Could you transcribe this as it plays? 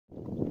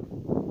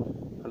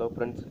Hello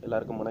friends,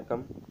 எல்லாருக்கும்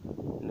வணக்கம்.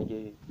 இன்றைக்கி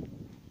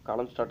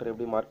காலம் ஸ்டார்டர்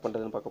எப்படி மார்க்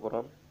பண்ணுறதுன்னு பார்க்க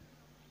போகிறோம்.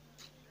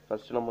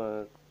 ஃபஸ்ட்டு நம்ம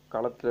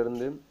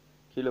காலத்துலேருந்து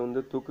கீழே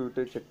வந்து தூக்கி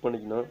விட்டு செக்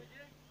பண்ணிக்கணும்.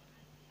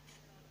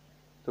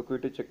 தூக்கி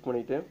விட்டு செக்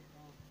பண்ணிவிட்டு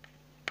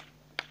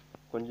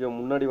கொஞ்சம்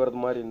முன்னாடி வரது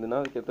மாதிரி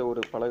இருந்ததுன்னா அதுக்கேற்ற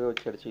ஒரு பலகை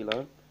வச்சு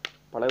அடிச்சிக்கலாம்.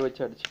 பலகை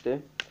வச்சு அடிச்சுட்டு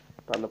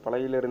இப்போ அந்த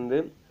பலகையிலேருந்து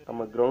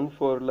நம்ம கிரவுண்ட்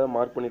ஃப்ளோரில்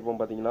மார்க்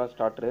பண்ணியிருப்போம் பார்த்தீங்களா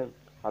ஸ்டார்டரு,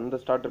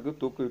 அந்த ஸ்டார்டருக்கு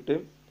தூக்கி விட்டு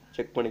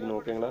செக் பண்ணிக்கணும்.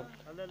 ஓகேங்களா?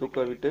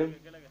 தூக்க விட்டு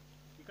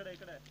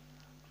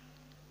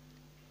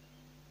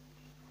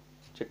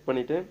செக்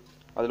பண்ணிவிட்டு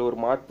அதில் ஒரு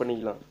மார்க்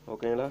பண்ணிக்கலாம்.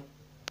 ஓகேங்களா?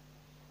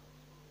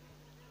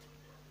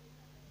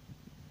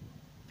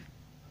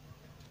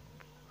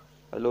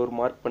 அதில் ஒரு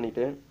மார்க்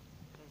பண்ணிவிட்டு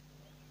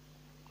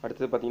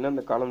அடுத்தது பார்த்தீங்கன்னா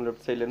இந்த காலம்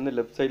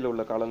லெஃப்ட் சைடில்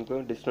உள்ள காலமுக்கு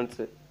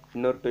distance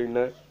inner to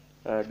inner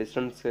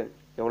distance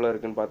எவ்வளோ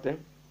இருக்குதுன்னு பார்த்து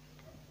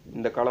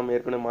இந்த காலம்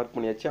ஏற்கனவே மார்க்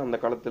பண்ணியாச்சு. அந்த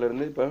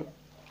காலத்துலேருந்து இப்போ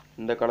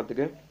இந்த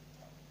காலத்துக்கு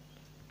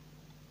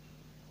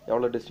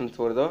எவ்வளோ டிஸ்டன்ஸ்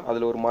வருதோ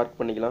அதில் ஒரு மார்க்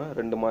பண்ணிக்கலாம்.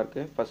 2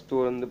 மார்க்கு.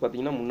 ஃபஸ்ட்டு வந்து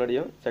பார்த்தீங்கன்னா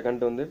முன்னாடியும்,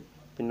 செகண்ட் வந்து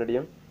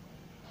பின்னாடியும்.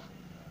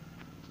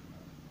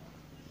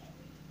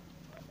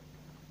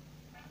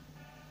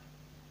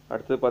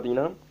 அடுத்தது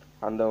பார்த்தீங்கன்னா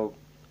அந்த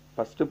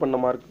ஃபஸ்ட்டு பண்ண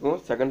மார்க்குக்கும்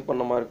செகண்ட்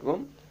பண்ண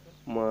மார்க்குக்கும்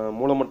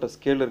மூலமட்ட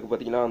ஸ்கேல் இருக்குது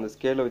பார்த்தீங்கன்னா, அந்த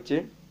ஸ்கேலை வச்சு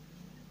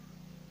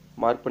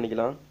மார்க்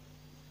பண்ணிக்கலாம்.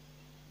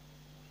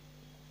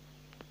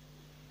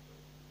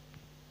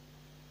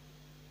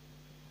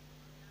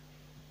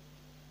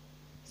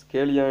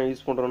 ஸ்கேல் ஏன்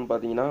யூஸ் பண்ணுறோன்னு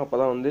பார்த்தீங்கன்னா அப்போ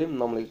தான் வந்து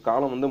நம்மளுக்கு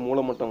காலம் வந்து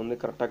மூலமட்டம்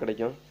வந்து கரெக்டாக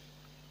கிடைக்கும்.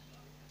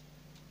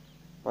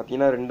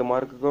 பார்த்தீங்கன்னா 2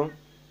 மார்க்குக்கும்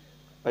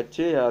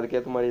வச்சு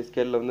அதுக்கேற்ற மாதிரி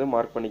ஸ்கேலில் வந்து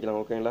மார்க் பண்ணிக்கலாம்.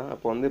 ஓகேங்களா?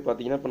 அப்போ வந்து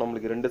பார்த்தீங்கன்னா இப்போ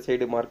நம்மளுக்கு 2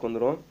 சைடு மார்க்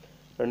வந்துடும்.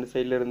 2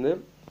 சைட்லேருந்து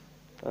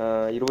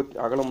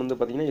அகலம் வந்து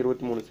பார்த்தீங்கன்னா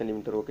 23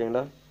 சென்டிமீட்டர்.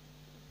 ஓகேங்களா?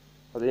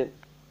 அதே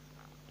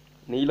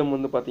நீளம்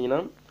வந்து பார்த்தீங்கன்னா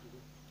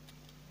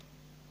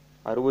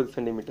 60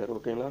 சென்டிமீட்டர்.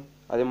 ஓகேங்களா?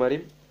 அதே மாதிரி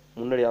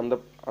முன்னாடி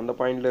அந்த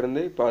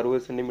பாயிண்ட்லேருந்து இப்போ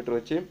 60 சென்டிமீட்டர்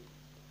வச்சு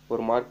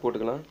ஒரு மார்க்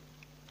போட்டுக்கலாம்.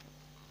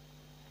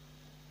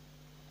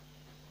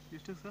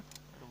 சார்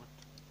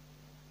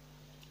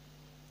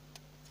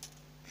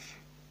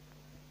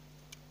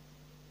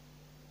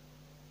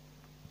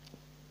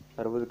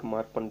 60க்கு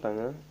மார்க்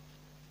பண்ணிட்டாங்க.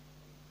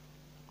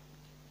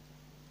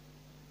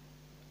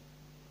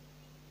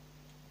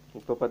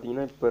 இப்போ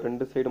பார்த்தீங்கன்னா இப்போ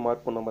 2 சைடு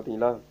மார்க் பண்ணோம்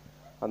பார்த்தீங்களா,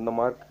 அந்த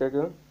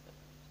மார்க்குக்கு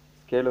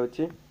ஸ்கேலை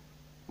வச்சு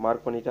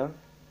மார்க் பண்ணிட்டா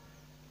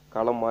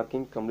காலம்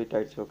மார்க்கிங் கம்ப்ளீட்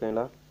ஆகிடுச்சு.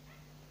 ஓகேங்களா?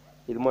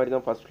 இது மாதிரி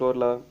தான் ஃபஸ்ட்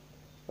ஃப்ளோரில்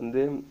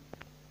வந்து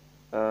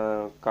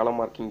காலம்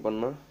மார்க்கிங்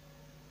பண்ணணும்.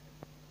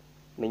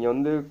 நீங்கள்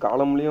வந்து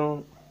காலம்லேயும்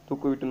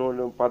தூக்கு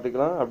விட்டு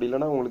பார்த்துக்கலாம். அப்படி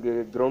இல்லைனா உங்களுக்கு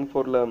கிரவுண்ட்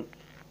ஃப்ளோரில்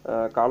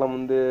காலம்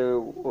வந்து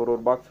ஒரு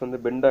பாக்ஸ் வந்து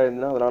பெண்டாக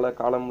இருந்ததுன்னா அதனால்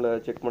காலமில்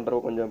செக்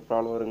பண்ணுறப்ப கொஞ்சம்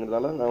ப்ராப்ளம்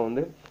வருங்கிறதால நான்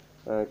வந்து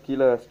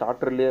கீழே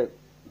ஸ்டார்டர்லேயே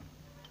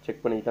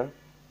செக் பண்ணிக்கிட்டேன்.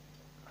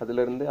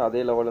 அதுலேருந்து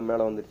அதே லெவலில்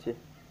மேலே வந்துடுச்சு.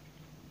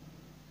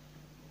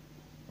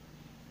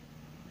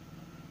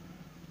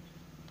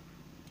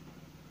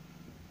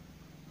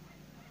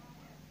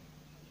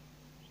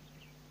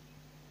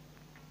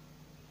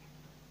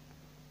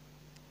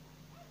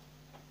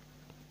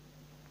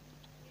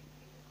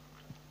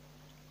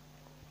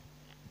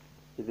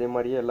 இதே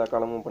மாதிரியே எல்லா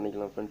காலமும்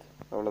பண்ணிக்கலாம் ஃப்ரெண்ட்ஸ்.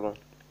 அவ்வளோதான்.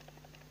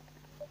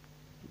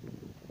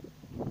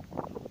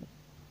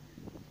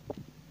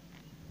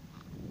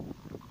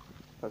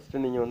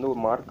 ஃபஸ்ட்டு நீங்கள் வந்து ஒரு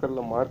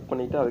மார்க்கரில் மார்க்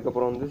பண்ணிவிட்டு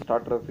அதுக்கப்புறம் வந்து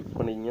ஸ்டார்டரை ஃபிக்ஸ்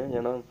பண்ணிக்கிங்க.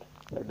 ஏன்னா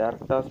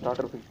டேரெக்டாக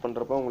ஸ்டார்டர் ஃபிக்ஸ்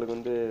பண்ணுறப்ப உங்களுக்கு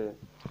வந்து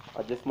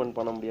அட்ஜஸ்ட்மெண்ட்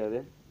பண்ண முடியாது.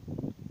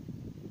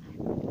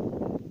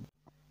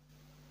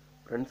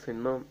 ஃப்ரெண்ட்ஸ்,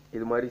 இன்னும்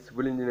இது மாதிரி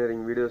சிவில்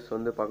இன்ஜினியரிங் வீடியோஸ்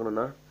வந்து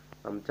பார்க்கணுன்னா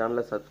நம்ம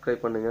சேனலை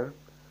சப்ஸ்கிரைப் பண்ணுங்கள்.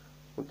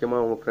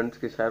 முக்கியமாக உங்கள்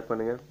ஃப்ரெண்ட்ஸ்க்கு ஷேர்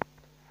பண்ணுங்கள்.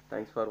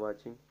 தேங்க்ஸ் ஃபார்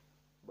வாட்சிங்.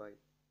 பாய்.